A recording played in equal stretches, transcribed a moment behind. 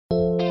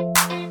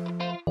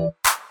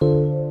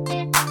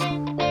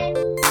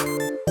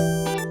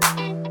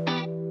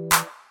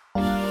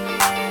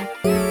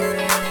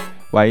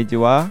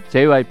YG와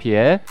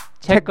JYP의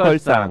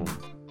책.걸.상.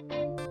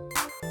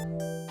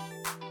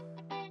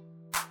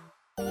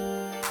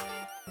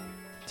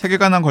 책에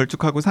관한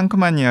걸쭉하고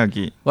상큼한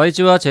이야기.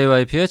 YG와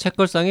JYP의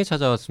책.걸.상이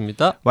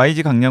찾아왔습니다.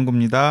 YG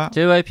강량구입니다.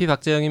 JYP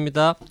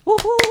박재영입니다.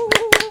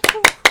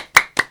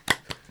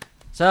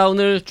 자,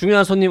 오늘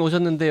중요한 손님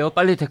오셨는데요.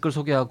 빨리 댓글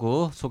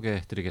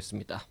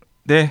소개해드리겠습니다.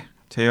 네,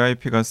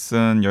 JYP가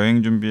쓴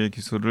여행 준비의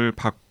기술을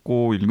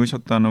받고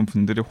읽으셨다는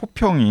분들의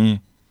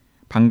호평이,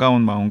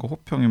 반가운 마음과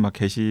호평이 막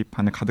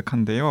게시판에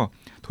가득한데요.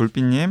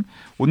 돌비님,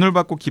 오늘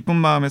받고 기쁜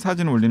마음에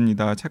사진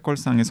올립니다.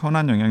 책걸상의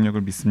선한 영향력을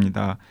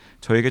믿습니다.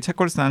 저에게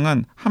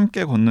책걸상은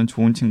함께 걷는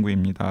좋은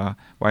친구입니다.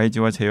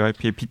 YG와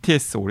JYP의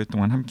BTS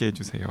오랫동안 함께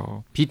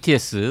해주세요.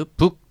 BTS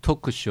북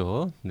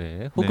토크쇼.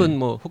 네. 혹은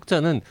뭐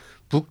혹자는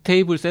북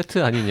테이블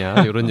세트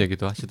아니냐 이런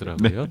얘기도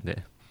하시더라고요. 네.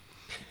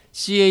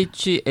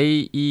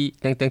 CHAE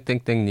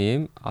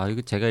땡땡땡땡님,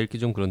 이거 제가 읽기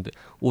좀 그런데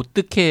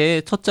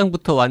어떻게 첫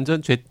장부터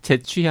완전 제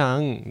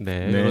취향.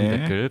 네, 이런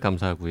댓글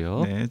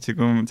감사하고요. 네,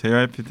 지금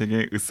JYP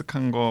되게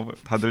으쓱한 거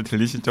다들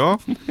들리시죠?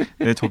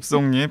 네,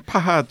 접속님,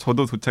 파하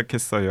저도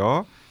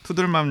도착했어요.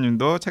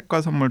 투들맘님도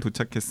책과 선물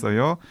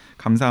도착했어요.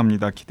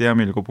 감사합니다.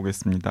 기대하며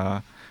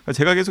읽어보겠습니다.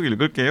 제가 계속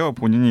읽을게요.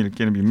 본인이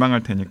읽기는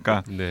민망할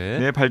테니까.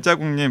 네,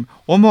 발자국님,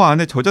 어머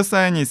안에 저자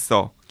사인이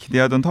있어.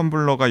 기대하던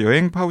텀블러가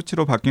여행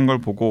파우치로 바뀐 걸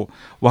보고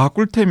와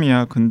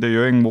꿀템이야. 근데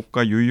여행 못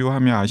가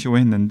유유하며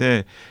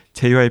아쉬워했는데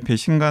JYP의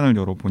신간을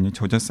열어보니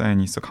저자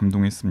사인이 있어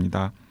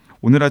감동했습니다.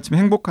 오늘 아침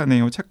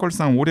행복하네요.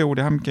 책걸상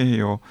오래오래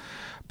함께해요.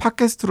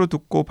 팟캐스트로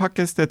듣고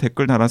팟캐스트에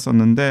댓글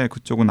달았었는데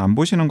그쪽은 안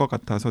보시는 것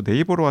같아서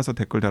네이버로 와서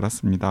댓글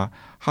달았습니다.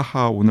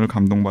 하하, 오늘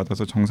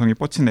감동받아서 정성이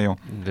뻗치네요.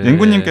 네.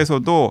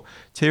 냉구님께서도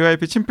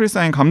JYP 친필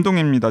사인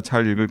감동입니다.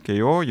 잘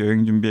읽을게요.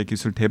 여행 준비의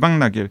기술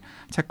대박나길.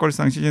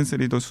 책걸상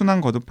시즌3도 순환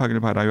거듭하길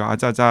바라요.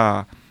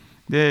 아자자.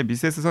 네,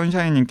 미세스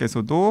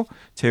선샤인님께서도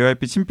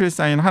JYP 친필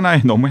사인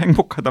하나에 너무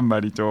행복하단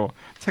말이죠.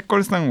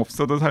 책걸상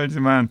없어도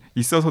살지만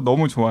있어서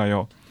너무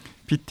좋아요.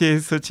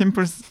 BTS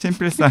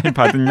친필 사인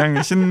받은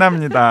양이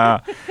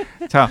신납니다.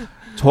 자,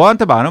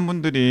 저한테 많은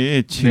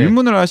분들이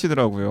질문을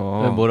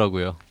하시더라고요. 네,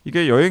 뭐라고요?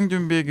 이게 여행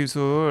준비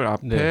기술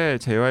앞에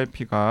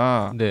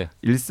JYP가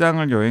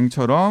일상을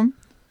여행처럼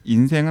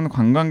인생은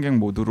관광객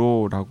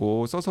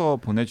모드로라고 써서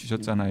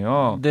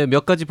보내주셨잖아요. 네,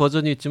 몇 가지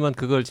버전이 있지만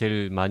그걸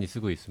제일 많이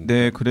쓰고 있습니다.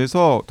 네,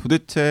 그래서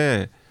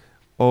도대체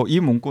이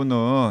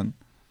문구는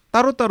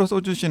따로따로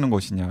써주시는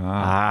것이냐?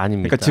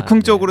 아닙니다. 그러니까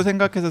즉흥적으로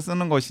생각해서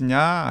쓰는 것이냐?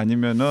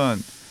 아니면은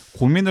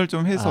고민을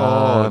좀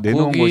해서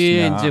내놓은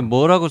거기에 것이냐. 이제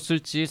뭐라고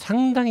쓸지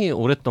상당히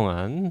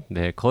오랫동안,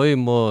 거의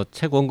뭐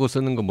책 원고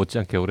쓰는 것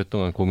못지않게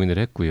오랫동안 고민을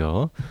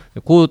했고요.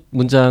 그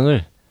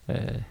문장을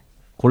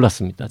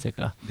골랐습니다,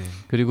 제가. 네.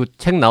 그리고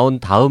책 나온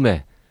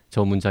다음에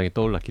저 문장이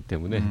떠올랐기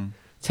때문에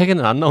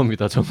책에는 안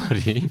나옵니다, 저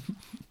말이.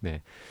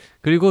 네.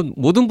 그리고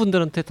모든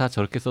분들한테 다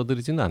저렇게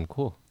써드리지는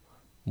않고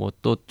뭐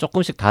또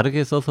조금씩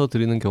다르게 써서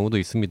드리는 경우도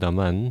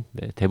있습니다만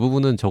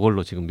대부분은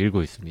저걸로 지금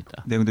밀고 있습니다.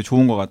 네, 근데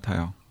좋은 것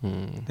같아요.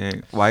 네,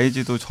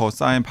 YG도 저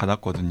사인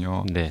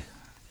받았거든요. 네.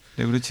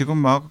 그리고 지금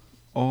막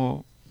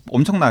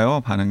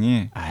엄청나요,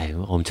 반응이.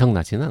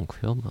 엄청나지는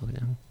않고요. 뭐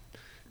그냥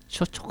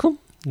조금.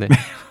 네.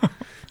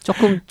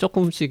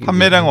 조금씩.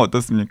 판매량은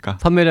어떻습니까?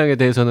 판매량에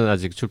대해서는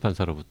아직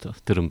출판사로부터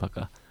들은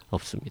바가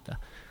없습니다.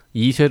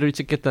 2쇄를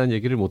찍겠다는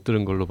얘기를 못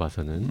들은 걸로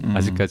봐서는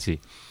아직까지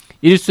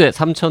 1쇄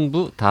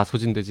 3,000부 다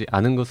소진되지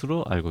않은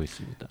것으로 알고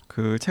있습니다.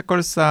 그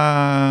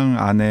책걸상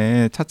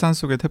안에 찻잔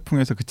속의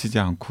태풍에서 그치지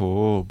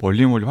않고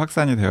멀리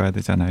확산이 되어야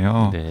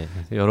되잖아요. 네,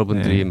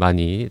 여러분들이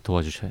많이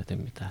도와주셔야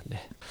됩니다.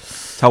 네.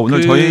 자,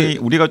 오늘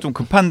우리가 좀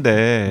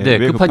급한데 왜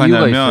급한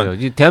급하냐면 이유가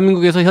있어요.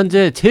 대한민국에서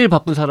현재 제일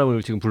바쁜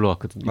사람을 지금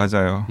불러왔거든요.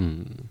 맞아요.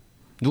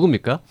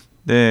 누굽니까?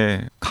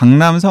 네,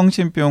 강남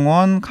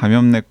성심병원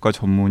감염내과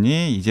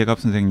전문의 이재갑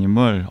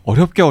선생님을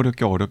어렵게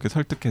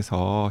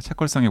설득해서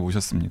책걸상에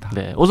모셨습니다.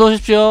 네, 어서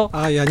오십시오.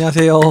 예,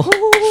 안녕하세요.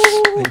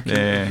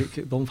 네.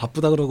 이렇게 너무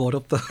바쁘다 그러고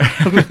어렵다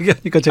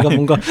얘기하니까 제가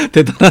뭔가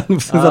대단한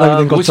무슨 사람이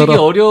된 것처럼. 모시기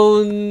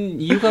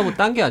어려운 이유가 뭐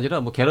딴 게 아니라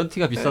뭐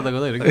개런티가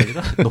비싸다거나 이런 게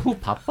아니라 너무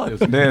바빠요.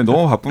 네,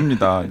 너무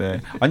바쁩니다. 네.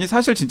 아니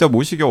사실 진짜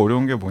모시기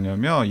어려운 게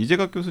뭐냐면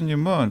이재갑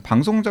교수님은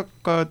방송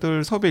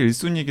작가들 섭외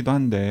 1순위이기도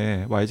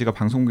한데 YG가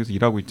방송국에서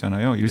일하고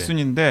있잖아요.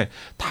 1순위인데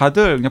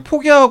다들 그냥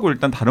포기하고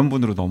일단 다른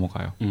분으로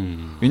넘어가요.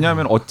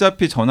 왜냐하면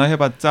어차피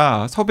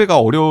전화해봤자 섭외가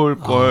어려울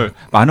걸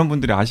많은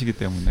분들이 아시기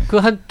때문에.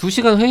 그 한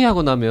 2시간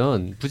회의하고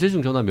나면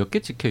부재중 전화 몇 개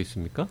찍혀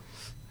있습니까?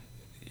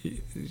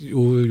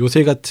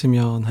 요새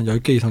같으면 한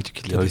 10개 이상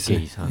찍힐 때도 있어요.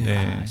 10개 이상.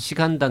 네.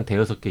 시간당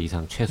대여섯 개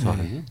이상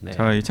최소한. 네.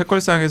 자, 이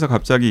책걸상에서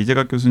갑자기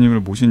이재갑 교수님을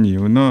모신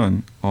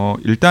이유는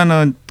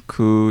일단은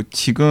그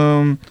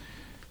지금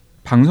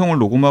방송을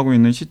녹음하고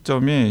있는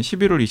시점이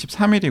 11월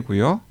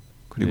 23일이고요.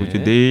 그리고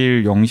이제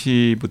내일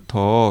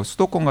 0시부터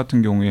수도권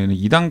같은 경우에는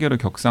 2단계로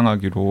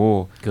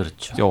격상하기로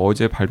이제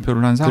어제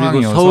발표를 한 상황이어서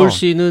그리고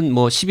서울시는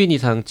뭐 10인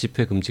이상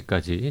집회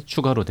금지까지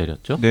추가로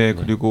내렸죠. 네,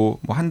 그리고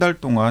뭐 한 달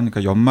동안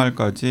그러니까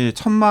연말까지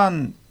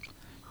 1,000만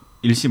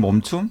일시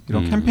멈춤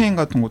이런 캠페인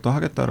같은 것도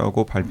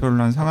하겠다라고 발표를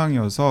한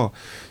상황이어서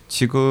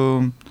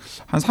지금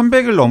한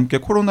 300일 넘게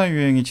코로나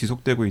유행이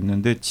지속되고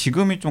있는데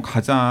지금이 좀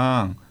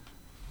가장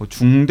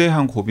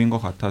중대한 고비인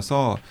것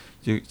같아서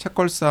이제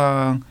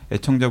책.걸.상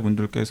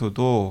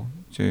애청자분들께서도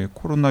이제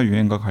코로나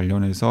유행과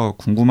관련해서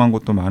궁금한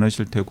것도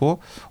많으실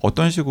테고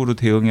어떤 식으로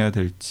대응해야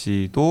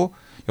될지도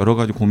여러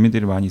가지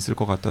고민들이 많이 있을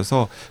것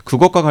같아서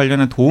그것과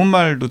관련한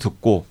도움말도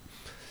듣고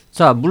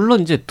자,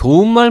 물론 이제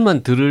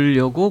도움말만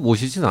들으려고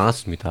모시진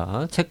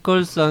않았습니다.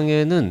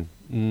 책.걸.상에는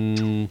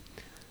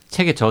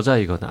책의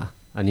저자이거나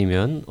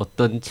아니면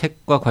어떤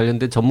책과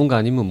관련된 전문가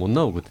아니면 못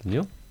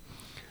나오거든요.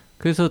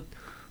 그래서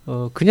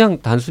그냥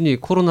단순히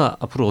코로나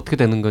앞으로 어떻게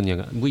되는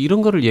거냐 뭐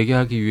이런 거를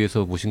얘기하기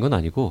위해서 모신 건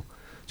아니고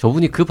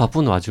저분이 그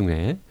바쁜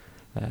와중에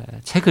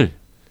책을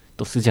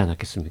또 쓰지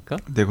않았겠습니까?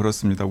 네,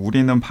 그렇습니다.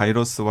 우리는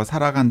바이러스와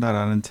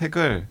살아간다라는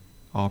책을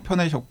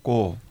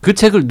펴내셨고 그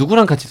책을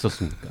누구랑 같이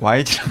썼습니까?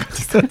 YG랑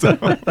같이 썼죠.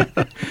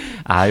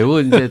 아,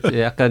 요거 이제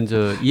약간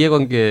저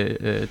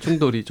이해관계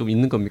충돌이 좀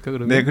있는 겁니까?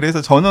 그러면? 네,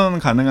 그래서 저는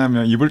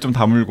가능하면 입을 좀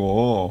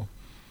다물고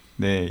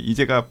네,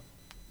 이재갑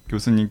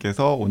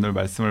교수님께서 오늘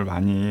말씀을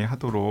많이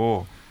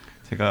하도록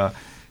제가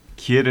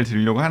기회를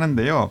드리려고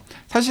하는데요.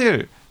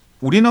 사실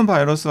우리는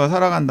바이러스와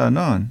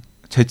살아간다는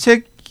제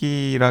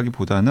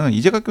책이라기보다는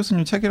이재갑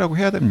교수님 책이라고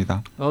해야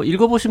됩니다.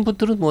 읽어보신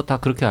분들은 뭐 다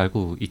그렇게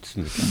알고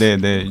있습니다.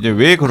 네. 이제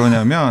왜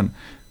그러냐면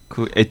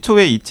그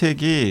애초에 이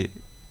책이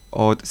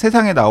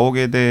세상에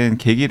나오게 된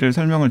계기를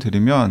설명을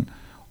드리면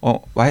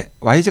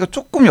YG가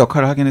조금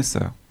역할을 하긴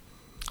했어요.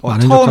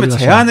 처음에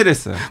제안을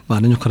했어요.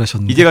 많은 역할을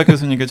하셨는데. 이재갑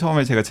교수님께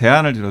처음에 제가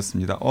제안을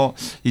드렸습니다.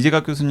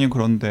 이재갑 교수님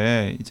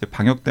그런데 이제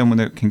방역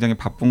때문에 굉장히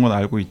바쁜 건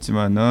알고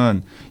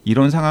있지만은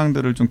이런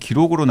상황들을 좀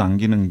기록으로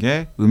남기는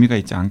게 의미가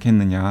있지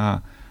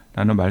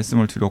않겠느냐라는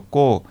말씀을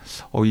드렸고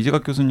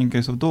이재갑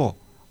교수님께서도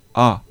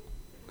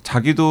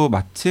자기도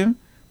마침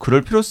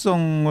그럴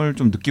필요성을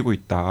좀 느끼고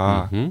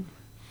있다.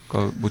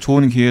 그러니까 뭐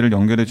좋은 기회를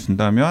연결해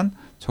준다면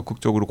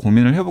적극적으로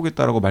고민을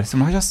해보겠다라고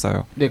말씀을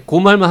하셨어요. 네, 그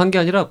말만 한 게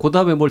아니라 그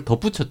다음에 뭘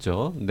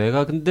덧붙였죠.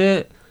 내가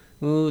근데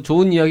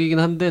좋은 이야기긴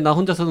한데 나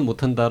혼자서는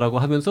못한다라고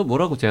하면서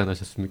뭐라고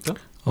제안하셨습니까?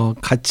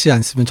 같이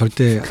안 쓰면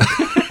절대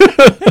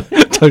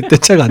절대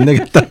책 안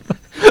내겠다.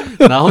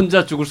 나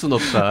혼자 죽을 순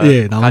없다.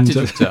 예, 나 같이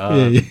혼자. 죽자.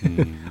 예.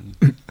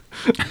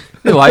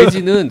 근데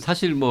YG는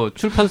사실 뭐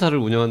출판사를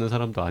운영하는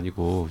사람도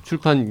아니고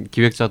출판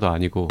기획자도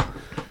아니고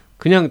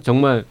그냥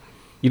정말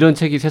이런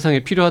책이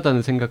세상에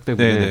필요하다는 생각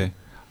때문에. 네네.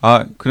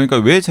 그러니까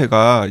왜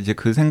제가 이제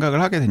그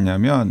생각을 하게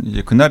됐냐면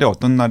이제 그날이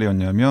어떤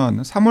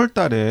날이었냐면 3월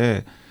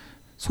달에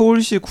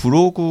서울시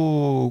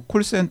구로구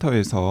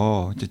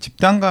콜센터에서 이제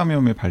집단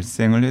감염이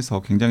발생을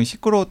해서 굉장히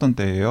시끄러웠던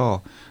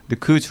때예요. 근데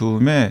그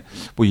즈음에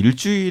뭐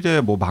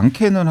일주일에 뭐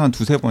많게는 한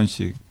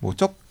 2-3번씩 뭐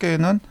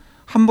적게는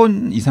한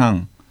번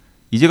이상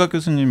이재갑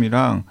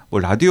교수님이랑 뭐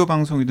라디오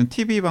방송이든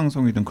TV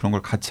방송이든 그런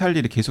걸 같이 할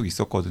일이 계속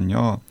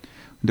있었거든요.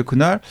 근데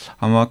그날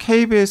아마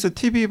KBS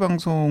TV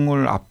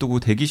방송을 앞두고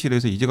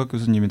대기실에서 이재갑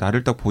교수님이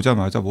나를 딱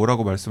보자마자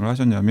뭐라고 말씀을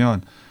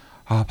하셨냐면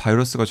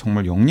바이러스가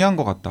정말 영리한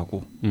것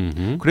같다고.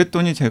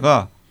 그랬더니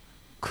제가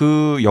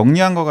그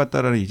영리한 것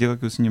같다라는 이재갑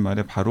교수님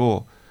말에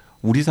바로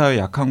우리 사회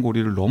약한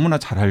고리를 너무나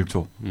잘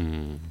알죠.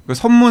 그러니까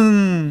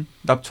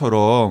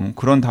선문답처럼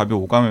그런 답이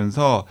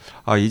오가면서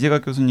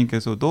이재갑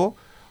교수님께서도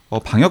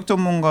방역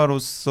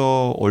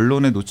전문가로서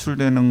언론에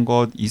노출되는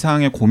것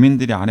이상의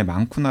고민들이 안에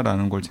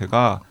많구나라는 걸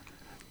제가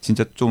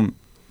진짜 좀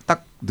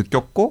딱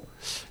느꼈고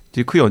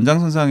이제 그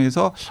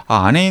연장선상에서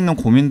안에 있는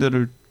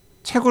고민들을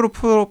책으로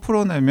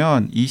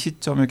풀어내면 이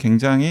시점에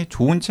굉장히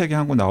좋은 책이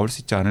한 권 나올 수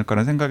있지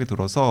않을까라는 생각이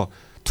들어서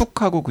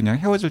툭 하고 그냥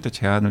헤어질 때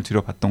제안을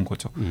드려봤던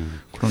거죠.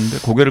 그런데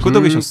고개를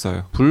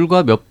끄덕이셨어요.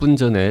 불과 몇 분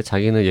전에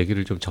자기는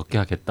얘기를 좀 적게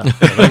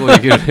하겠다라고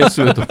얘기를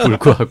했음에도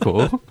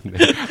불구하고 네.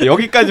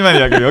 여기까지만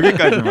이야기해요.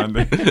 여기까지만.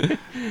 네.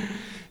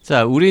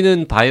 자,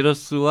 우리는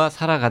바이러스와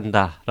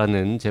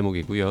살아간다라는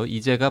제목이고요.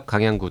 이재갑,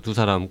 강양구 두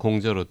사람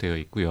공저로 되어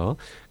있고요.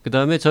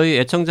 그다음에 저희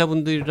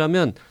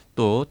애청자분들이라면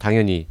또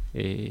당연히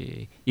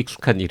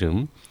익숙한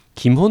이름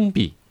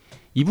김혼비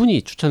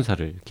이분이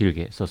추천사를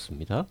길게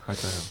썼습니다.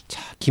 맞아요.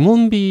 자,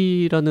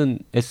 김혼비라는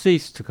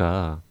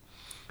에세이스트가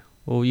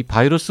이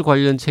바이러스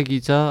관련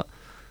책이자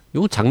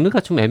요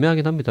장르가 좀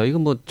애매하긴 합니다.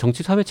 이건 뭐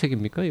정치 사회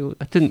책입니까? 이거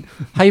하여튼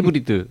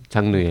하이브리드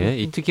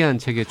장르의 이 특이한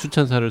책의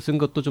추천사를 쓴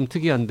것도 좀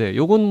특이한데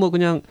요건 뭐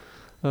그냥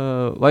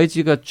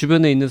YG가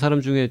주변에 있는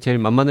사람 중에 제일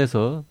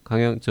만만해서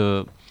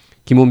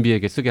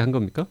김혼비에게 쓰게 한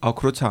겁니까?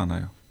 그렇지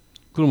않아요.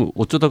 그럼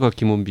어쩌다가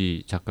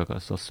김혼비 작가가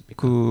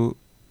썼습니까?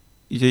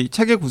 이제 이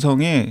책의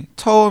구성이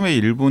처음에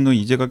일부는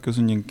이재갑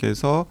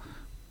교수님께서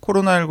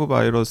코로나19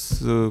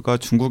 바이러스가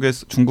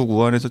중국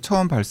우한에서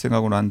처음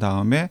발생하고 난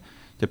다음에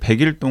이제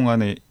 100일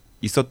동안에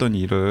있었던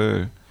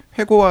일을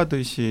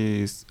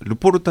회고하듯이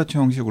르포르타치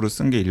형식으로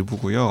쓴 게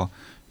일부고요.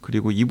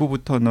 그리고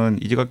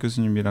 2부부터는 이재갑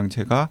교수님이랑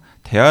제가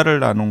대화를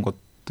나눈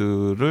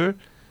것들을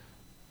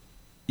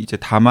이제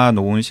담아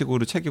놓은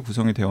식으로 책이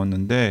구성이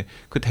되었는데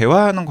그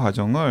대화하는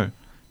과정을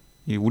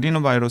이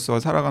우리는 바이러스와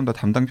살아간다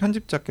담당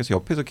편집자께서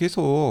옆에서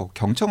계속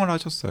경청을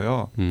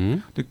하셨어요.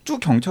 근데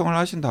쭉 경청을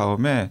하신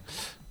다음에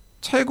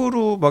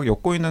책으로 막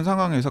엮고 있는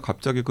상황에서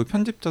갑자기 그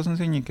편집자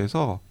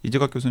선생님께서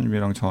이재갑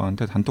교수님이랑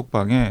저한테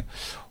단톡방에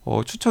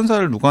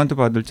추천사를 누구한테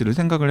받을지를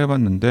생각을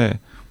해봤는데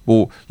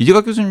뭐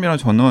이재갑 교수님이랑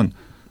저는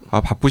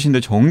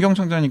바쁘신데 정은경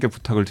청장님께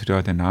부탁을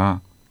드려야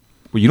되나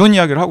뭐 이런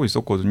이야기를 하고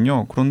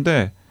있었거든요.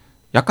 그런데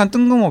약간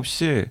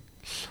뜬금없이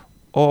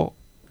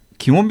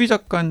김원비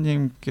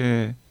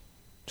작가님께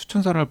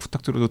추천사를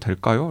부탁드려도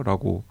될까요?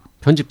 라고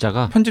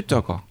편집자가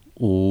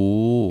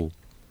오.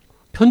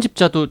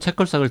 편집자도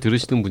책.걸.상을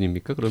들으시는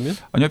분입니까? 그러면?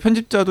 아니요,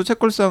 편집자도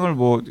책.걸.상을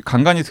뭐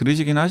간간히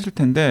들으시긴 하실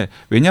텐데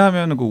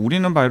왜냐하면 그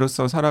우리는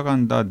바이러스와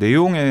살아간다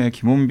내용에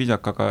김원비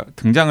작가가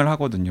등장을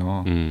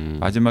하거든요.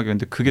 마지막에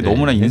근데 그게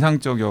너무나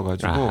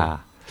인상적이어가지고.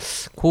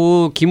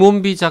 그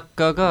김원비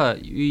작가가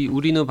이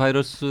우리는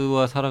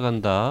바이러스와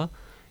살아간다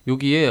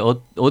여기에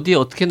어디에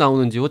어떻게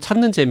나오는지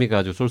찾는 재미가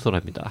아주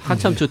쏠쏠합니다.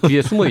 한참 저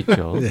뒤에 숨어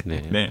있죠.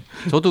 네.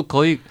 저도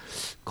거의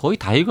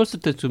다 읽었을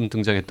때쯤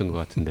등장했던 것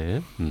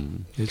같은데.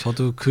 네,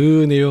 저도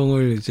그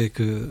내용을 이제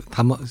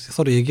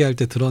서로 얘기할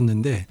때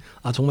들었는데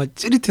정말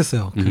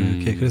찌릿했어요.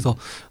 그래서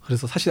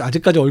사실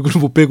아직까지 얼굴을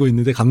못 뵈고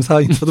있는데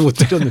감사 인사도 못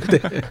드렸는데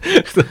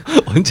그래서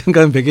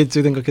언젠가는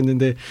뵈겠지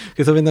생각했는데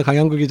그래서 맨날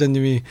강양구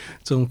기자님이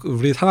좀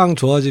우리 상황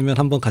좋아지면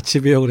한번 같이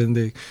뵈요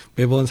그랬는데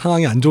매번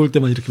상황이 안 좋을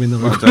때만 이렇게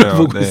맨날 얼굴을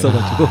보고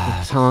있어가지고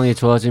상황이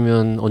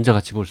좋아지면 언제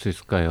같이 볼 수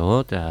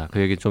있을까요? 자,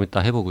 그 얘기 좀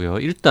이따 해보고요.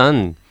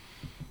 일단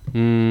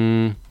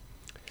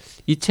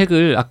이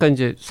책을 아까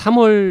이제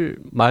 3월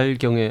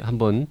말경에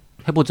한번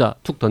해보자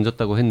툭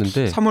던졌다고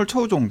했는데 3월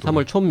초 정도.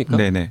 3월 초입니까?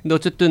 네네. 근데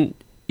어쨌든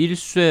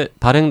 1쇄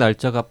발행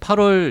날짜가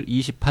 8월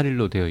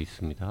 28일로 되어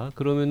있습니다.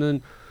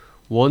 그러면은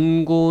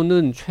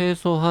원고는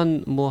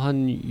최소한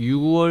한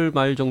 6월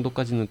말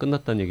정도까지는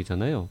끝났다는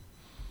얘기잖아요.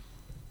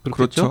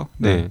 그렇겠죠? 그렇죠.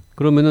 네.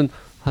 그러면은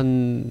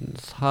한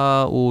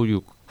 4, 5,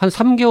 6, 한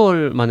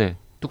 3개월 만에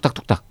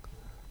뚝딱뚝딱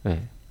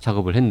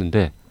작업을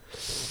했는데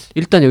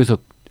일단 여기서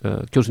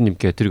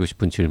교수님께 드리고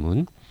싶은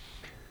질문.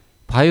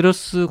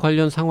 바이러스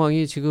관련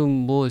상황이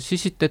지금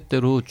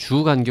시시때때로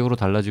주 간격으로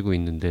달라지고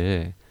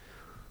있는데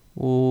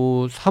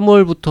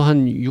 3월부터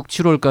한 6,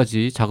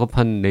 7월까지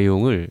작업한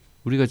내용을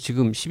우리가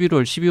지금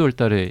 11월, 12월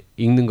달에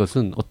읽는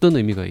것은 어떤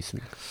의미가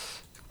있습니까?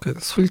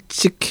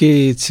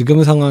 솔직히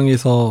지금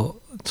상황에서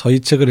저희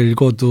책을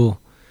읽어도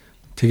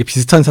되게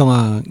비슷한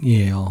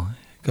상황이에요.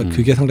 그러니까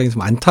그게 상당히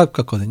좀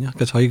안타깝거든요.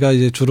 그러니까 저희가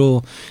이제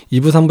주로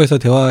 2부, 3부에서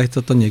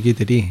대화했었던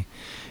얘기들이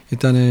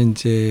일단은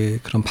이제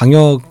그런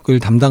방역을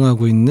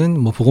담당하고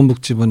있는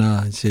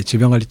보건복지부나 이제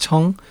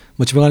질병관리청,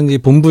 질병관리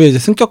본부에 이제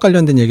승격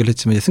관련된 얘기를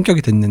했지만 이제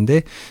승격이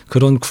됐는데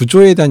그런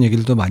구조에 대한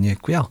얘기들도 많이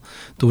했고요.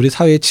 또 우리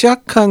사회에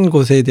취약한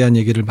곳에 대한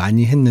얘기를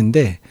많이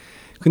했는데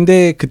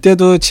근데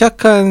그때도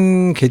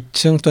취약한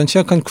계층 또는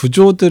취약한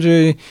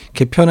구조들을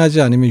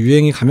개편하지 않으면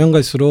유행이 가면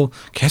갈수록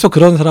계속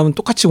그런 사람은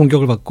똑같이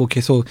공격을 받고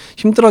계속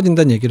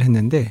힘들어진다는 얘기를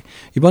했는데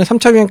이번에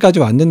 3차 유행까지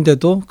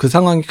왔는데도 그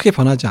상황이 크게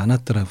변하지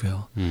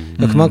않았더라고요.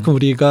 그러니까 그만큼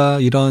우리가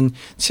이런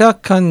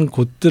취약한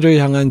곳들을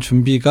향한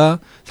준비가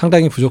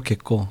상당히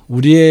부족했고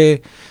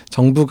우리의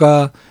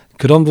정부가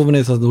그런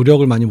부분에서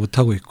노력을 많이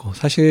못하고 있고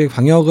사실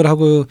방역을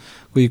하고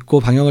있고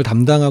방역을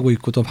담당하고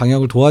있고 또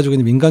방역을 도와주고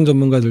있는 민간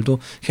전문가들도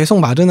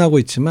계속 말은 하고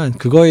있지만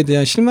그거에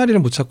대한 실마리를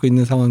못 찾고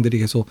있는 상황들이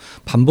계속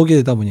반복이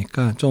되다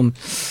보니까 좀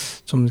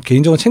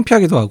개인적으로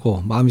창피하기도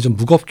하고 마음이 좀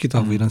무겁기도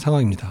하고 이런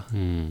상황입니다.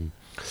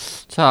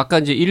 자, 아까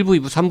이제 1부,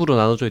 2부, 3부로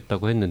나눠져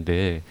있다고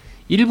했는데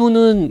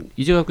 1부는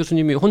이재갑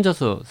교수님이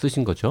혼자서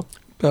쓰신 거죠?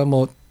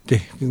 그러니까 네.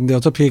 근데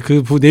어차피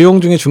그 내용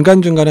중에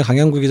중간중간에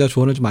강양구 기자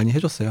조언을 좀 많이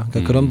해줬어요.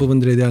 그러니까 그런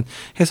부분들에 대한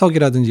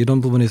해석이라든지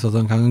이런 부분에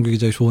있어서는 강양구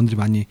기자의 조언들이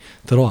많이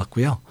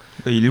들어왔고요.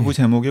 그러니까 일부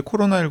제목이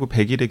코로나19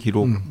 100일의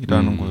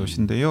기록이라는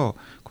것인데요.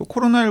 그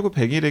코로나19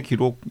 100일의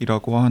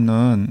기록이라고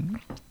하는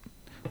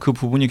그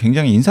부분이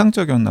굉장히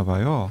인상적이었나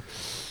봐요.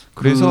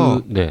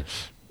 그래서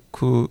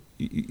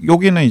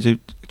여기는 이제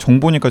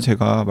정보니까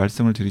제가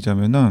말씀을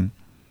드리자면은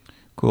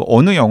그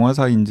어느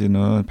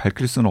영화사인지는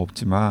밝힐 수는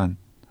없지만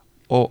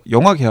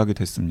영화 계약이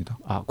됐습니다.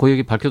 그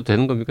얘기 밝혀도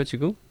되는 겁니까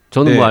지금?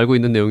 저는 알고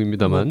있는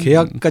내용입니다만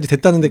계약까지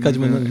됐다는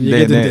데까지만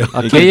얘기해도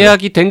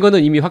계약이 된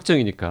거는 이미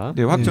확정이니까.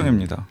 네,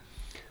 확정입니다.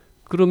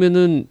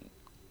 그러면은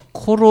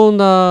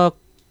코로나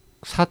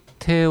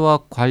사태와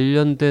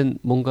관련된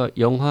뭔가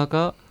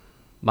영화가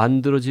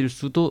만들어질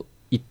수도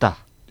있다.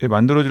 네,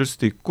 만들어질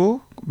수도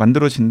있고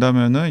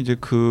만들어진다면은 이제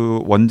그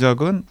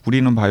원작은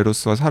우리는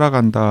바이러스와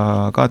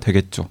살아간다가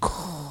되겠죠.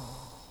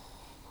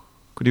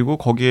 그리고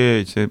거기에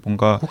이제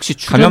뭔가 혹시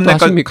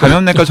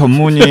감염내과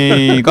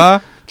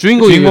전문의가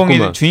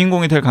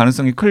주인공이 될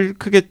가능성이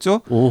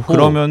크겠죠. 오호.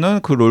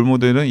 그러면은 그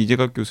롤모델은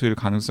이재갑 교수일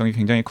가능성이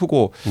굉장히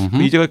크고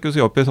그 이재갑 교수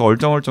옆에서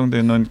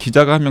얼쩡얼쩡대는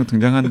기자가 한 명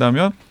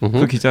등장한다면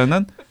그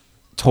기자는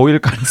저일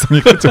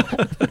가능성이 크죠.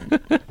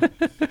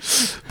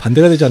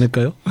 반대가 되지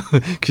않을까요?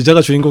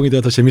 기자가 주인공이 되어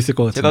더 재밌을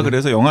것 같아요. 제가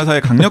그래서 영화사에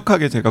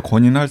강력하게 제가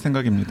권유할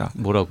생각입니다.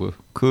 뭐라고요?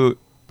 그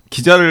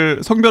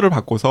기자를 성별을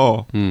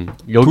바꿔서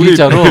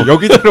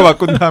여기자로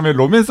바꾼 다음에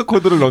로맨스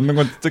코드를 넣는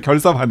건 진짜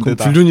결사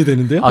반대다. 불륜이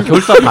되는데요?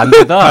 결사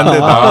반대다.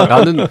 반대다.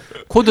 나는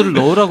코드를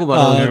넣으라고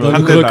말하는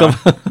반대다.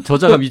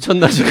 저자가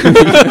미쳤나 지금.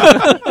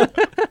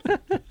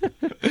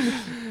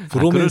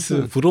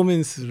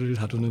 브로맨스를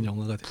다루는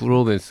영화가 됐어요.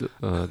 브로맨스.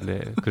 네,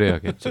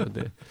 그래야겠죠.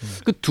 네.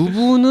 그 두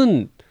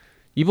분은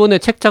이번에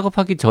책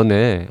작업하기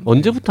전에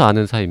언제부터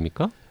아는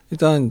사이입니까?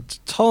 일단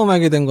처음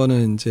알게 된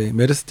거는 이제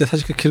메르스 때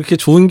사실 그렇게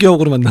좋은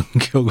기억으로 만난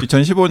기억을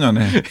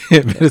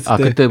 2015년에 메르스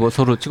때. 그때 뭐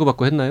서로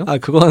치고받고 했나요?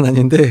 그건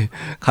아닌데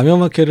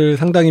감염학회를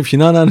상당히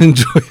비난하는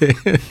주에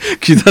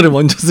기사를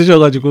먼저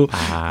쓰셔가지고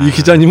이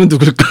기자님은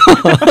누굴까?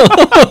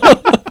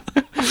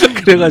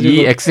 그래가지고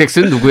이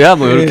XX는 누구야?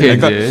 뭐 이렇게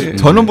그러니까 이제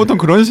저는 보통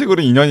그런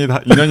식으로 인연이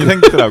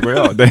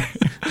생기더라고요. 네.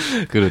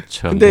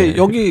 그렇죠. 근데 네.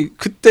 여기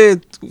그때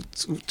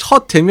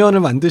첫 대면을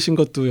만드신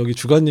것도 여기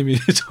주관님이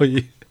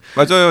저희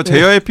맞아요.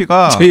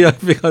 JYP가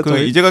그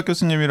이재갑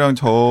교수님이랑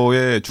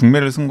저의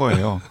중매를 쓴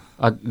거예요.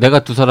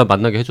 내가 두 사람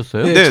만나게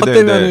해줬어요? 네, 첫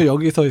대면을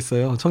여기서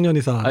했어요.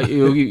 청년이사.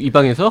 여기 이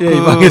방에서?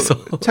 이 방에서.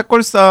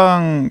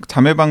 책.걸.상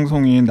자매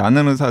방송인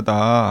나는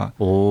의사다.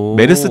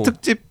 메르스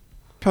특집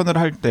편을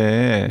할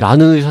때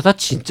나는 의사다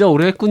진짜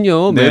오래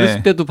했군요. 네.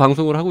 메르스 때도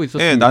방송을 하고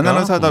있었으니까. 네, 나는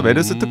의사다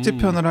메르스 특집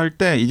편을 할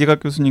때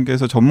이재갑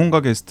교수님께서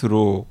전문가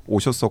게스트로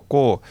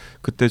오셨었고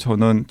그때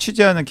저는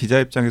취재하는 기자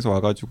입장에서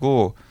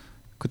와가지고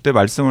그때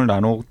말씀을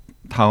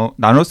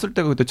나눴을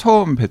때 그때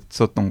처음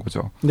뵀었던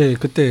거죠. 네,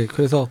 그때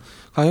그래서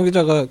강영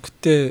기자가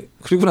그때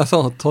그리고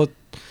나서 더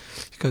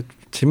그러니까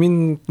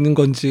재밌는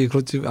건지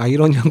그렇지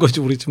아이러니한 건지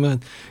모르지만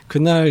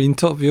그날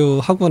인터뷰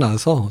하고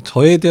나서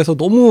저에 대해서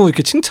너무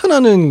이렇게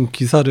칭찬하는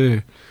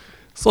기사를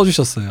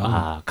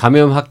써주셨어요.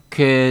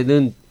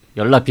 감염학회는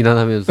연락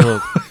비난하면서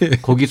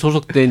거기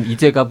소속된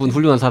이재갑은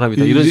훌륭한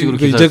사람이다 이런 식으로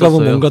기사를 이재갑은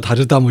썼어요. 뭔가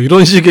다르다 뭐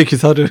이런 식의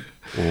기사를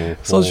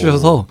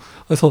써주셔서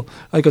그래서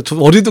그러니까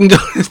좀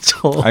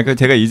어리둥절했죠. 그러니까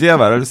제가 이제야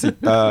말할 수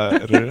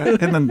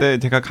있다를 했는데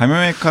제가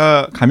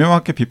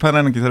감염학회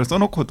비판하는 기사를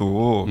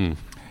써놓고도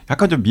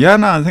약간 좀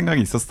미안한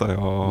생각이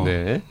있었어요.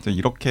 네.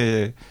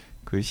 이렇게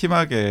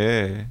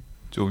심하게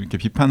좀 이렇게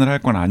비판을 할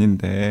건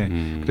아닌데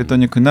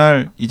그랬더니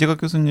그날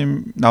이재갑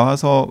교수님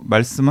나와서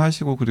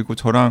말씀하시고 그리고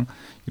저랑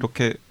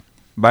이렇게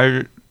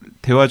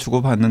대화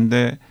주고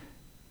봤는데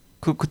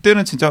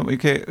그때는 진짜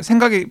이렇게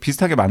생각이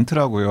비슷하게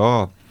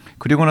많더라고요.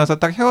 그리고 나서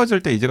딱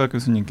헤어질 때 이재갑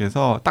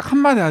교수님께서 딱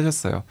한마디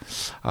하셨어요.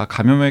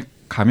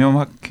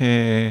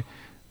 감염학회와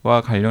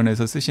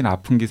관련해서 쓰신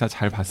아픈 기사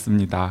잘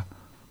봤습니다.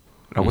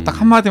 라고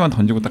딱 한마디만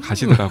던지고 딱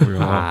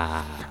가시더라고요.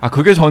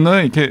 그게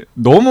저는 이렇게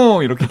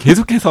너무 이렇게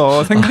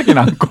계속해서 생각이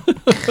남고.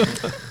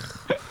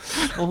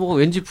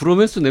 왠지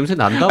브로맨스 냄새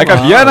난다.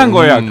 그러니까 미안한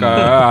거예요,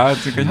 아까.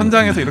 지금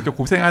현장에서 이렇게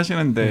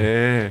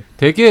고생하시는데.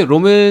 되게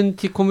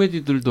로맨틱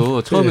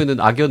코미디들도 처음에는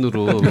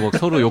악연으로 막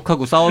서로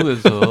욕하고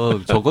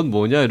싸우면서 저건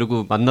뭐냐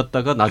이러고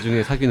만났다가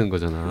나중에 사귀는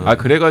거잖아.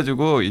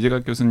 그래가지고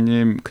이재갑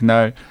교수님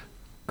그날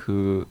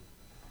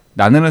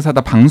나는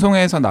의사다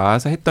방송에서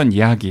나와서 했던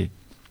이야기.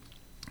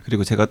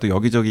 그리고 제가 또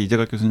여기저기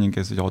이재갑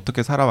교수님께서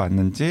어떻게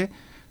살아왔는지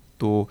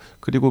또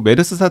그리고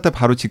메르스 사태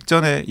바로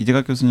직전에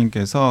이재갑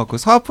교수님께서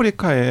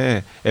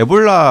서아프리카에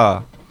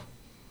에볼라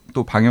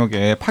또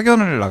방역에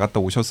파견을 나갔다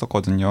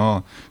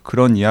오셨었거든요.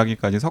 그런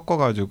이야기까지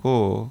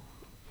섞어가지고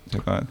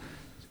제가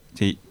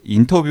제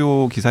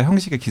인터뷰 기사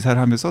형식의 기사를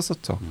하며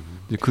썼었죠.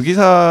 그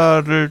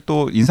기사를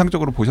또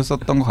인상적으로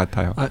보셨었던 것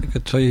같아요. 그러니까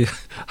저희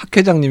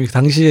학회장님이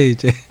당시에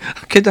이제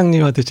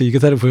학회장님한테 이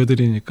기사를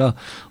보여드리니까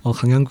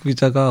강양구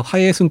기자가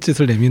화해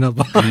손짓을 내미나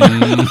봐.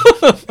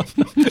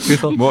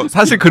 그래서 뭐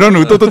사실 그런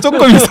의도도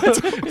조금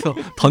있었죠. 그래서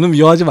더는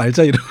미워하지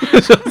말자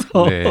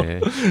이러셔서 네.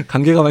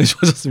 관계가 많이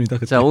좋아졌습니다.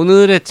 그때. 자,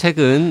 오늘의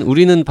책은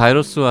우리는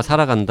바이러스와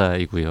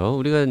살아간다이고요.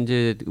 우리가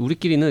이제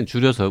우리끼리는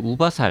줄여서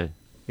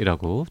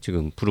우바살이라고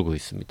지금 부르고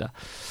있습니다.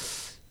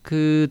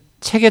 그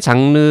책의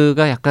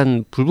장르가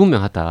약간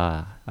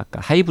불분명하다. 아까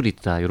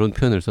하이브리드다 이런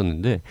표현을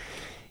썼는데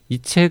이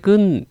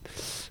책은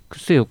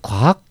글쎄요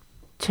과학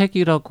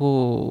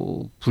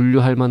책이라고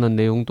분류할 만한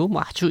내용도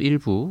뭐 아주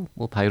일부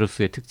뭐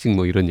바이러스의 특징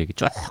뭐 이런 얘기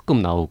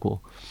조금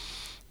나오고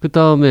그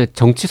다음에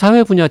정치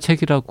사회 분야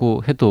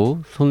책이라고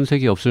해도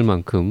손색이 없을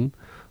만큼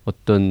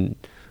어떤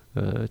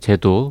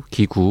제도,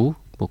 기구,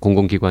 뭐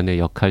공공기관의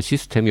역할,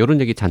 시스템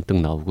이런 얘기 잔뜩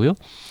나오고요.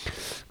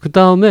 그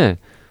다음에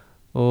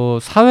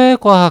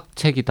사회과학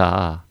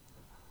책이다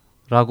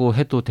라고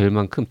해도 될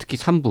만큼 특히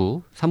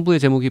 3부의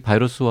제목이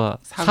바이러스와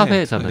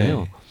사회잖아요.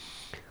 네.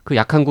 그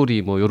약한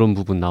고리 뭐 이런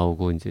부분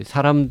나오고 이제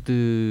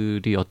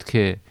사람들이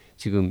어떻게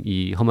지금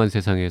이 험한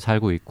세상에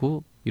살고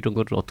있고 이런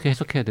거를 어떻게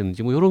해석해야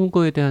되는지 뭐 이런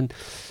거에 대한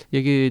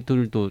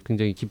얘기들도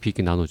굉장히 깊이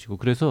있게 나눠지고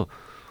그래서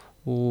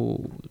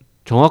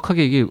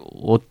정확하게 이게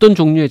어떤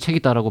종류의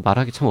책이다라고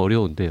말하기 참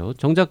어려운데요.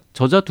 정작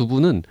저자 두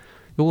분은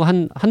요거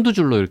한두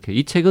줄로 이렇게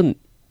이 책은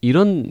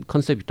이런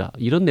컨셉이다.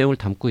 이런 내용을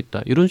담고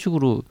있다. 이런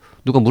식으로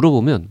누가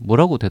물어보면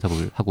뭐라고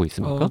대답을 하고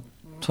있습니까?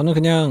 저는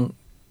그냥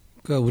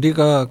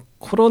우리가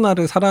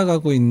코로나를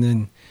살아가고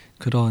있는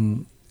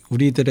그런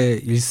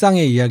우리들의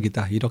일상의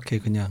이야기다 이렇게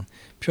그냥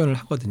표현을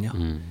하거든요.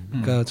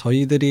 그러니까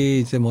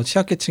저희들이 이제 뭐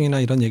취약계층이나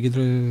이런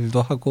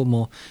얘기들도 하고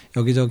뭐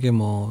여기저기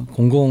뭐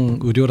공공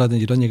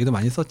의료라든지 이런 얘기도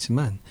많이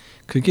썼지만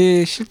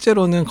그게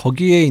실제로는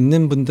거기에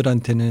있는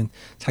분들한테는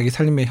자기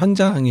삶의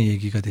현장의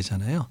얘기가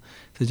되잖아요.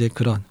 그래서 이제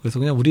그래서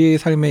그냥 우리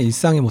삶의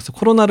일상의 모습,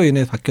 코로나로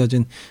인해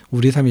바뀌어진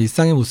우리 삶의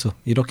일상의 모습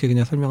이렇게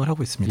그냥 설명을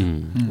하고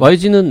있습니다.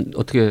 YG는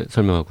어떻게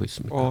설명하고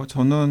있습니까?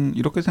 저는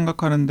이렇게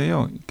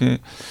생각하는데요. 이게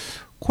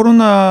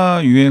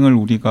코로나 유행을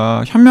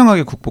우리가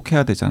현명하게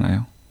극복해야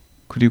되잖아요.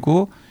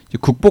 그리고 이제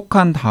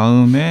극복한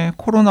다음에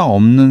코로나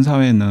없는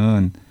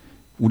사회는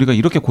우리가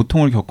이렇게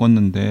고통을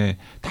겪었는데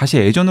다시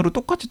예전으로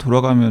똑같이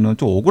돌아가면은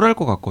좀 억울할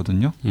것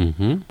같거든요.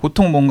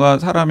 보통 뭔가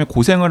사람이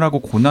고생을 하고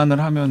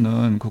고난을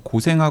하면은 그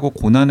고생하고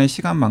고난의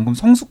시간만큼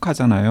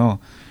성숙하잖아요.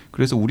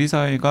 그래서 우리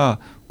사회가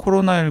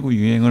코로나19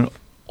 유행을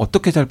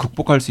어떻게 잘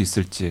극복할 수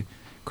있을지,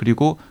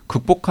 그리고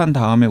극복한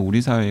다음에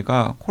우리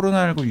사회가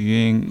코로나19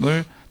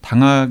 유행을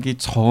당하기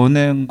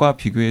전과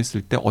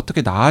비교했을 때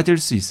어떻게 나아질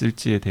수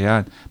있을지에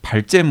대한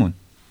발제문.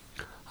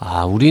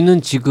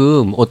 우리는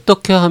지금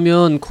어떻게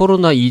하면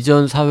코로나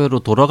이전 사회로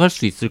돌아갈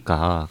수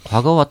있을까?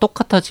 과거와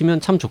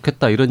똑같아지면 참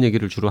좋겠다 이런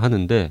얘기를 주로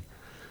하는데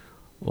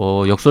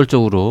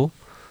역설적으로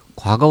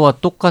과거와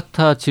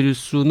똑같아질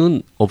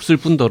수는 없을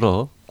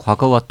뿐더러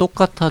과거와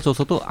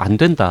똑같아져서도 안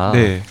된다.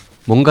 네.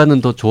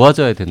 뭔가는 더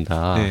좋아져야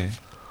된다. 네.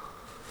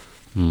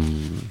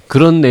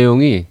 그런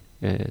내용이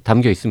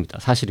담겨 있습니다.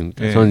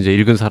 사실입니다. 네. 저는 이제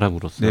읽은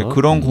사람으로서. 네,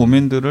 그런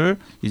고민들을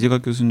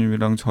이재갑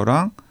교수님이랑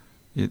저랑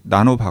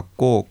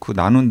나눠봤고 그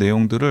나눈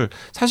내용들을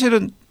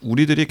사실은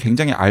우리들이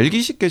굉장히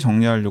알기 쉽게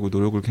정리하려고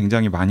노력을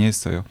굉장히 많이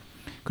했어요.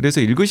 그래서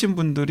읽으신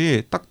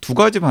분들이 딱 두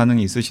가지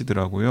반응이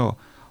있으시더라고요.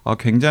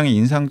 굉장히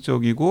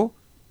인상적이고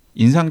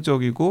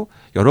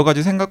여러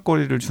가지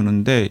생각거리를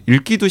주는데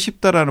읽기도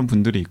쉽다라는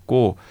분들이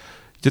있고,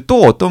 이제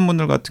또 어떤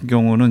분들 같은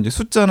경우는 이제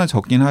숫자는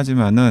적긴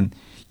하지만은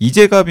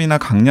이재갑이나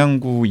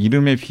강량구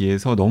이름에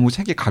비해서 너무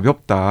책이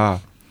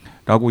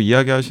가볍다라고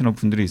이야기하시는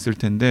분들이 있을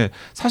텐데,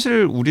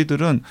 사실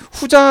우리들은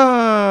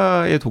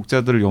후자의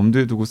독자들을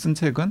염두에 두고 쓴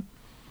책은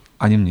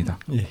아닙니다.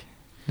 예.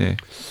 네.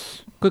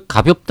 그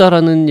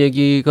가볍다라는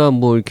얘기가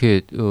뭐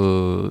이렇게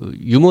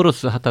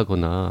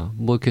유머러스하다거나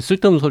뭐 이렇게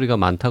쓸데없는 소리가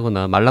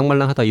많다거나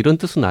말랑말랑하다 이런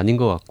뜻은 아닌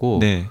것 같고,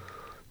 네.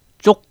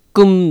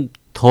 조금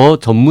더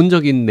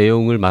전문적인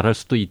내용을 말할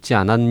수도 있지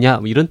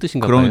않았냐 이런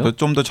뜻인가 봐요. 그러니까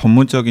좀 더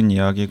전문적인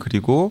이야기,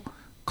 그리고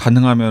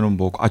가능하면은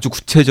뭐 아주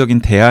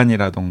구체적인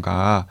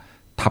대안이라던가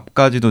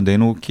답까지도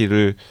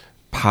내놓기를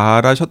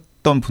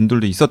바라셨던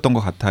분들도 있었던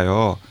것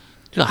같아요.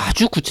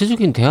 아주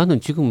구체적인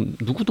대안은 지금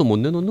누구도 못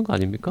내놓는 거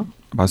아닙니까?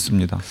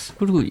 맞습니다.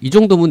 그리고 이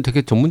정도면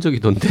되게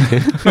전문적이던데.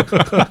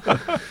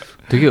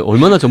 되게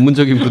얼마나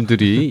전문적인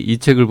분들이 이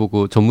책을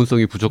보고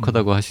전문성이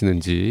부족하다고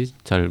하시는지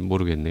잘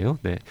모르겠네요.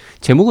 네.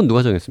 제목은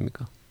누가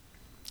정했습니까?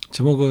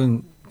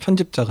 제목은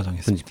편집자가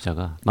정했습니다.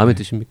 편집자가. 마음에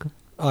드십니까?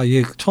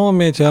 예.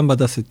 처음에 제안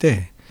받았을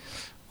때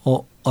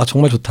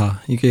정말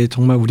좋다. 이게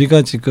정말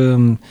우리가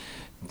지금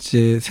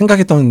이제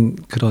생각했던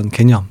그런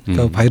개념,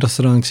 그러니까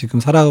바이러스랑 지금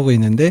살아가고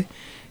있는데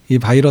이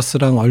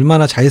바이러스랑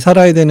얼마나 잘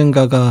살아야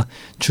되는가가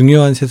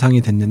중요한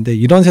세상이 됐는데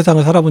이런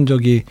세상을 살아본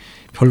적이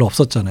별로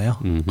없었잖아요.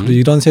 그리고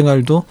이런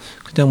생활도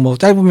그냥 뭐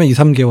짧으면 2,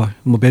 3개월,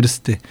 뭐 메르스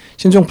때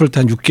신종플루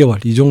때 한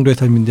 6개월 이 정도의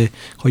삶인데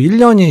거의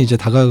 1년이 이제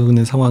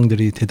다가가는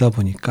상황들이 되다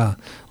보니까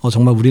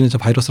정말 우리는 저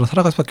바이러스로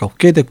살아갈 수밖에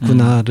없게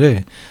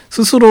됐구나를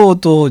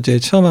스스로도 이제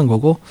체험한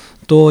거고,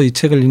 또 이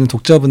책을 읽는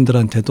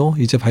독자분들한테도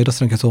이제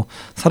바이러스랑 계속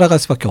살아갈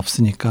수밖에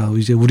없으니까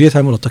이제 우리의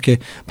삶을 어떻게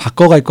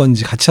바꿔갈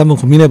건지 같이 한번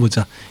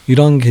고민해보자,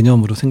 이런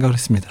개념으로 생각을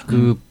했습니다.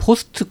 그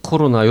포스트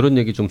코로나 이런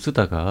얘기 좀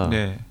쓰다가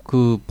네.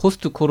 그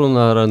포스트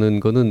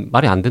코로나라는 거는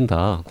말이 안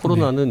된다.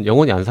 코로나는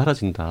영원히 안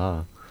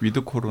사라진다.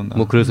 위드 코로나.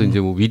 뭐 그래서 이제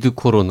뭐 위드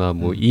코로나,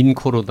 뭐 인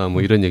코로나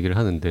뭐 이런 얘기를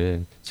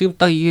하는데 지금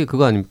딱 이게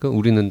그거 아닙니까?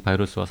 우리는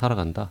바이러스와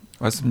살아간다.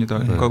 맞습니다.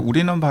 그러니까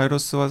우리는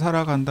바이러스와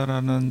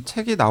살아간다라는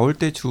책이 나올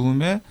때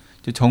즈음에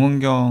이제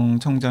정은경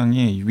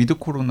청장이 위드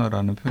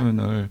코로나라는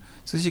표현을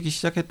쓰시기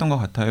시작했던 것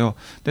같아요.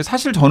 근데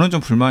사실 저는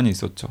좀 불만이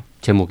있었죠.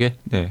 제목에?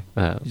 네.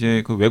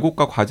 이제 그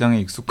왜곡과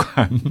과장에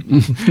익숙한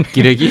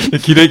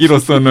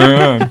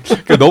기레기로서는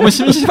너무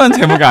심심한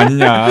제목이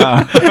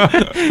아니냐.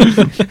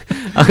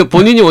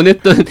 본인이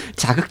원했던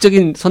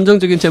자극적인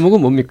선정적인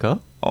제목은 뭡니까?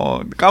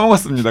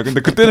 까먹었습니다.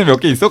 근데 그때는 몇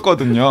개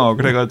있었거든요.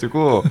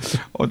 그래가지고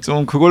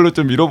좀 그걸로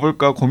좀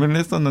밀어볼까 고민을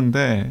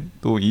했었는데,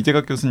 또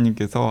이재갑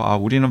교수님께서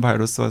우리는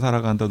바이러스와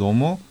살아간다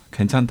너무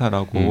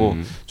괜찮다라고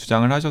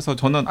주장을 하셔서,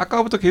 저는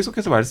아까부터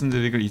계속해서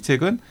말씀드리길 이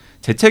책은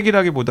제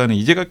책이라기보다는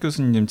이재갑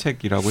교수님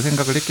책이라고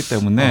생각을 했기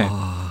때문에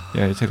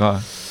제가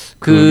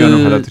그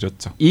의견을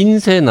받아들였죠.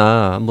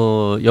 인쇄나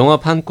뭐 영화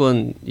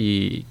판권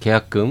이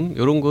계약금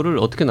이런 거를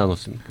어떻게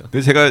나눴습니까?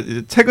 근데 제가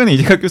책은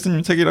이재갑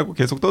교수님 책이라고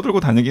계속 떠들고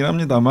다니긴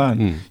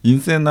합니다만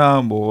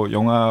인쇄나 뭐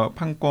영화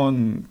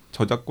판권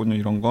저작권료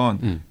이런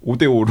건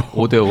 5대5로.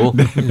 5대5.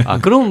 네. 아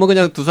그럼 뭐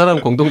그냥 두 사람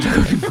공동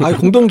작업. 아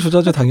공동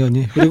주자죠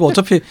당연히. 그리고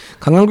어차피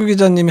강양구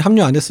기자님이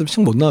합류 안 했으면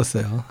책 못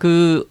나왔어요.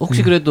 그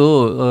혹시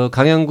그래도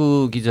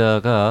강양구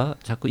기자가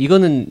자꾸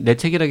이거는 내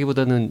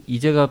책이라기보다는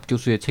이재갑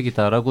교수의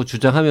책이다라고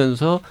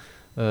주장하면서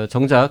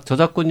정작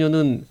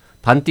저작권료는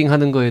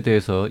반띵하는 거에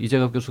대해서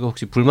이재갑 교수가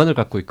혹시 불만을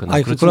갖고 있거나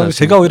그러면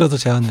제가 오히려 더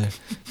제안을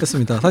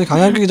했습니다. 사실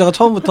강양규 기자가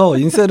처음부터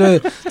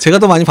인세를 제가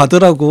더 많이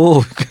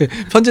받으라고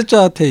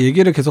편집자한테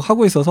얘기를 계속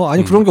하고 있어서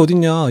아니 그런 게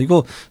어딨냐.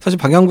 이거 사실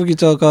강양구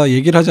기자가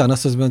얘기를 하지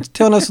않았으면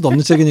태어날 수도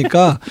없는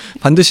책이니까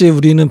반드시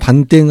우리는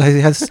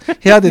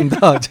반띵해야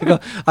된다. 제가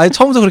아예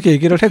처음부터 그렇게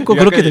얘기를 했고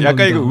약간, 그렇게 된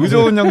겁니다. 약간 이거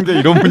의좋은 형제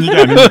이런 분위기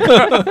아닙니까?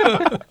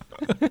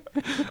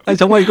 아니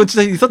정말 이거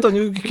진짜 있었던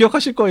이거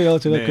기억하실 거예요.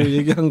 제가 그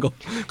얘기한 거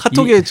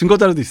카톡에 증거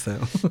자료도 있어요.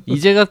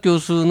 이재갑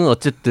교수는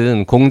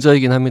어쨌든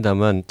공저이긴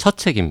합니다만 첫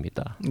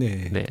책입니다.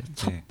 네.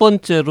 첫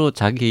번째로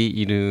자기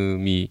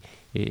이름이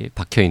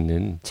박혀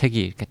있는 책이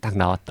이렇게 딱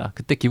나왔다.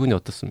 그때 기분이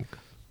어떻습니까?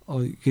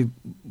 이게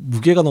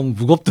무게가 너무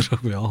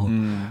무겁더라고요.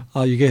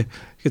 이게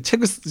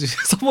책을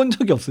써본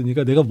적이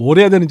없으니까 내가 뭘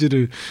해야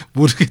되는지를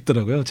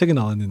모르겠더라고요. 책이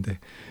나왔는데.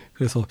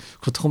 그래서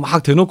그렇다고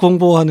막 대놓고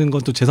홍보하는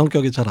건 또 제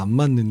성격에 잘 안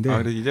맞는데.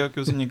 그래 이재갑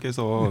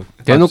교수님께서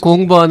대놓고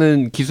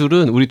홍보하는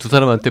기술은 우리 두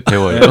사람한테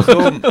배워요.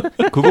 좀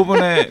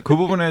그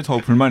부분에 저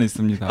불만이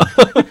있습니다.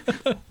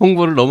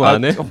 홍보를 너무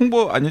안 해?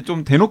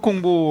 좀 대놓고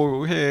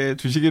홍보해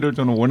주시기를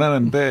저는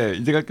원하는데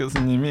이재갑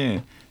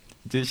교수님이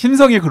이제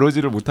심성이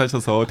그러지를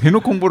못하셔서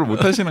대놓고 홍보를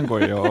못 하시는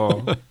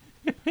거예요.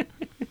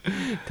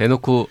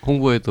 대놓고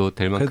홍보해도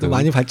될 만큼. 그래도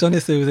많이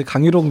발전했어요. 요새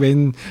강의록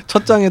맨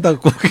첫 장에다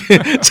꼭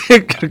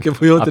책 그렇게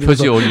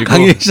보여드리면서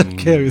강의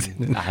시작해요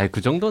요새는.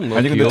 그 정도는 뭐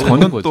아니 근데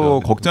저는 또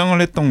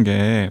걱정을 했던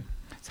게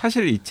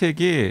사실 이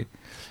책이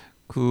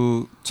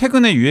그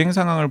최근의 유행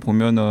상황을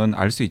보면은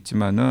알 수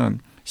있지만은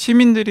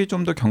시민들이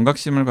좀 더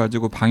경각심을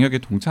가지고 방역에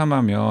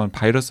동참하면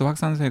바이러스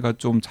확산세가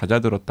좀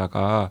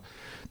잦아들었다가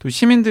또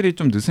시민들이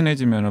좀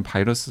느슨해지면은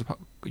바이러스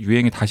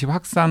유행이 다시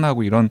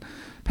확산하고 이런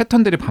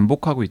패턴들이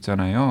반복하고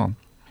있잖아요.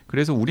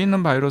 그래서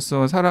우리는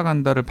바이러스와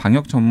살아간다를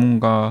방역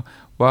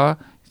전문가와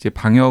이제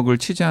방역을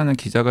취재하는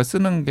기자가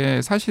쓰는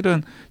게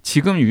사실은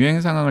지금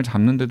유행 상황을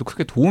잡는데도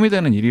크게 도움이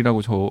되는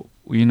일이라고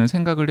저희는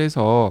생각을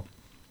해서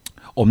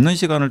없는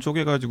시간을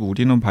쪼개가지고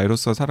우리는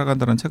바이러스와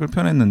살아간다는 책을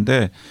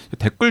펴냈는데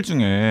댓글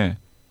중에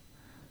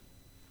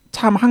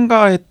참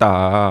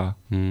한가했다.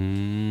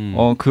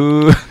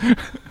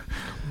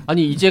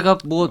 아니 이제가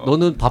뭐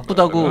너는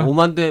바쁘다고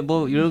오만데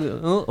뭐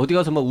이런 어디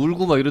가서 막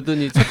울고 막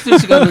이러더니 책 쓸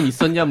시간은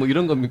있었냐 뭐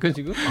이런 겁니까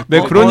지금?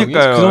 네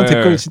그러니까요. 그런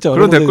댓글 진짜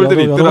그런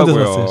댓글들이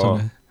있더라고요.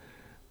 저는.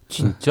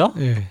 진짜?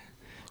 네.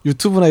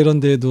 유튜브나 이런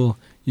데에도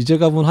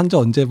이재갑은 환자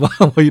언제 봐?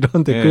 뭐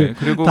이런 댓글.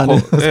 그리고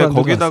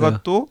거기다가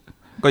또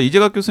그러니까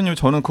이재갑 교수님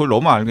저는 그걸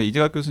너무 알고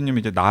이재갑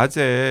교수님이 이제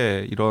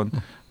낮에 이런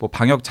뭐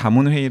방역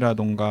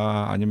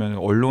자문회의라던가 아니면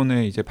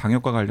언론에 이제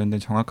방역과 관련된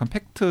정확한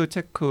팩트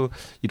체크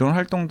이런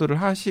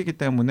활동들을 하시기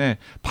때문에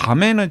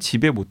밤에는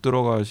집에 못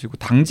들어가시고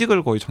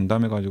당직을 거의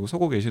전담해가지고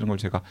서고 계시는 걸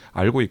제가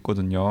알고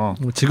있거든요.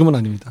 지금은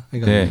아닙니다.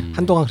 그러니까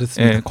한동안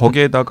그랬습니다.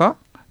 거기에다가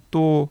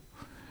또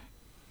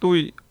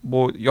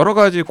뭐 여러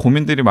가지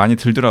고민들이 많이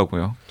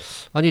들더라고요.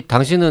 아니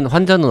당신은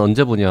환자는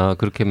언제 보냐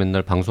그렇게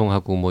맨날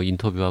방송하고 뭐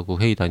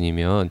인터뷰하고 회의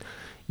다니면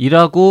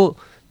일하고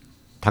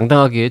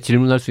당당하게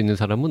질문할 수 있는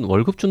사람은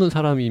월급 주는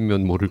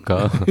사람이면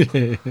모를까.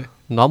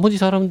 나머지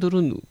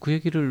사람들은 그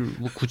얘기를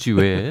뭐 굳이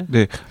왜?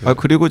 네.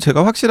 그리고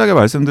제가 확실하게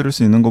말씀드릴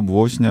수 있는 건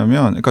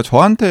무엇이냐면, 그러니까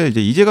저한테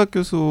이제 이재갑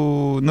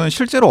교수는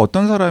실제로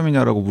어떤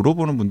사람이냐라고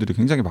물어보는 분들이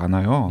굉장히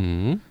많아요.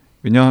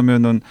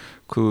 왜냐하면은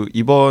그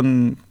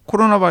이번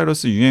코로나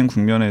바이러스 유행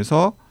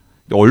국면에서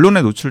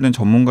언론에 노출된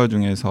전문가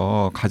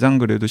중에서 가장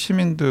그래도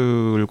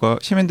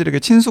시민들에게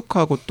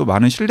친숙하고 또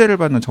많은 신뢰를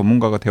받는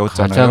전문가가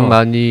되었잖아요. 가장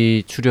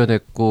많이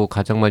출연했고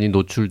가장 많이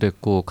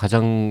노출됐고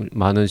가장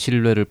많은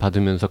신뢰를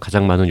받으면서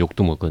가장 많은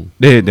욕도 먹은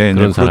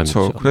그런 사람이죠.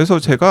 그렇죠. 그래서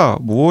제가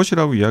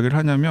무엇이라고 이야기를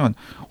하냐면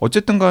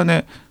어쨌든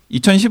간에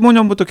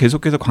 2015년부터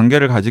계속해서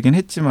관계를 가지긴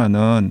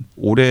했지만은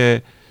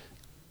올해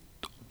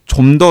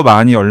좀 더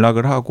많이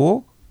연락을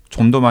하고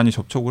좀 더 많이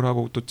접촉을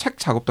하고 또 책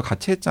작업도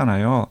같이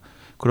했잖아요.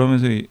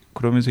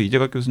 그러면서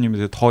이재갑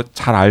교수님에 더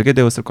잘 알게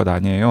되었을 것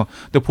아니에요.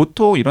 근데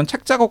보통 이런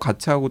책 작업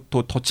같이 하고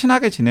또 더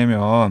친하게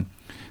지내면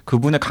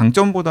그분의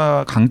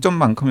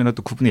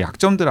강점만큼이라도 그분의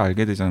약점들을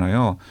알게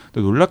되잖아요.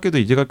 근데 놀랍게도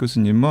이재갑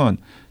교수님은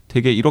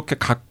되게 이렇게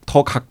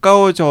더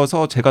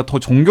가까워져서 제가 더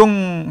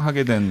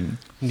존경하게 된.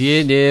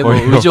 네, 뭐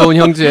의좋은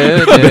형제,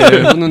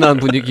 훈훈한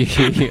분위기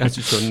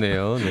아주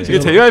좋네요. 네. 이게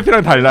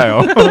JYP랑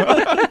달라요.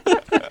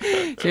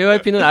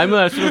 JYP는 알면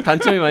알수록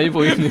단점이 많이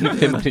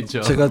보이는데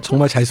말이죠. 제가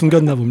정말 잘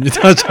숨겼나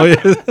봅니다. 저의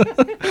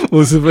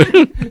모습을.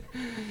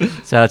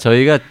 자,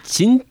 저희가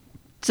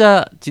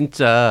진짜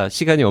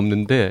시간이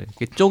없는데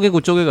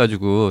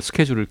쪼개가지고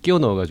스케줄을 끼워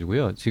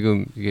넣어가지고요.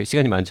 지금 이게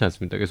시간이 많지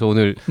않습니다. 그래서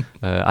오늘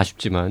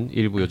아쉽지만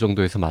 1부 이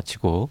정도에서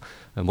마치고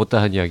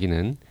못다한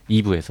이야기는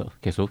 2부에서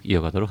계속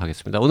이어가도록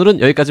하겠습니다.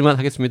 오늘은 여기까지만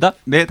하겠습니다.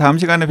 네, 다음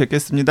시간에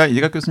뵙겠습니다.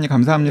 이재갑 교수님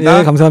감사합니다.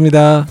 네,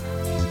 감사합니다.